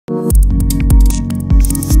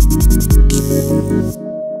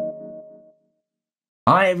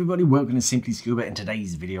Hi everybody, welcome to Simply Scuba. In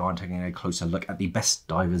today's video I'm taking a closer look at the best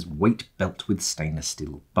divers weight belt with stainless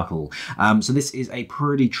steel buckle. So this is a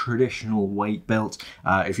pretty traditional weight belt.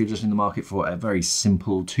 If you're just in the market for a very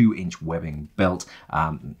simple 2-inch webbing belt,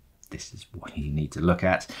 this is what you need to look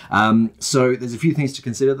at. So there's a few things to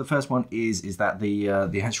consider. The first one is that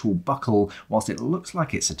the actual buckle, whilst it looks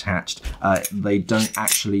like it's attached, they don't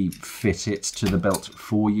actually fit it to the belt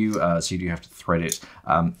for you, so you do have to thread it.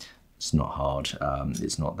 It's not hard,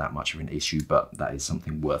 it's not that much of an issue, but that is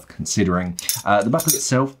something worth considering. The buckle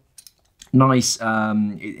itself, nice.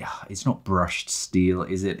 It's not brushed steel,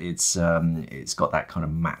 is it? It's got that kind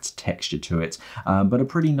of matte texture to it, but a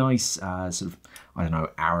pretty nice sort of, I don't know,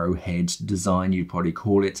 arrowhead design you'd probably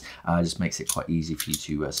call it. Just makes it quite easy for you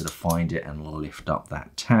to sort of find it and lift up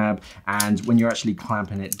that tab. And when you're actually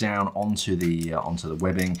clamping it down onto the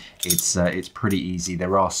webbing, it's pretty easy.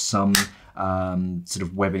 There are some sort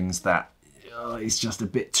of webbings that it's just a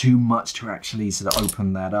bit too much to actually sort of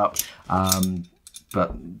open that up.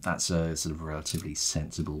 But that's a sort of relatively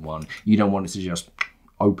sensible one. You don't want it to just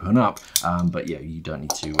open up, but yeah, you don't need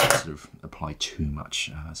to sort of apply too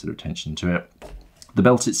much sort of tension to it. The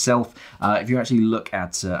belt itself, if you actually look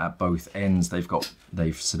at both ends,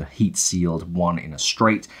 they've sort of heat sealed one in a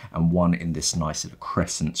straight and one in this nice sort of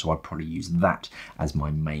crescent. So I'd probably use that as my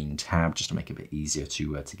main tab just to make it a bit easier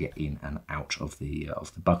to get in and out of the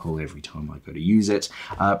buckle every time I go to use it.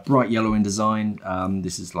 Bright yellow in design.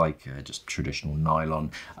 This is like just traditional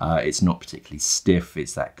nylon. It's not particularly stiff.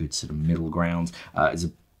 It's that good sort of middle ground. It's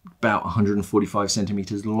about 145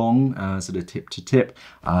 centimeters long, sort of tip to tip.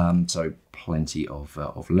 So plenty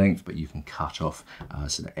of length, but you can cut off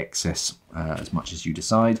sort of excess as much as you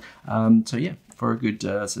decide. So yeah, for a good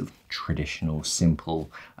sort of traditional,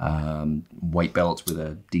 simple weight belt with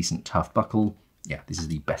a decent tough buckle, yeah, this is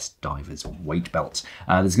the best diver's weight belt.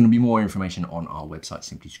 There's going to be more information on our website,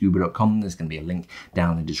 simplyscuba.com. There's going to be a link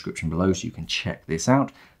down in the description below so you can check this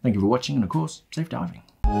out. Thank you for watching, and of course, safe diving.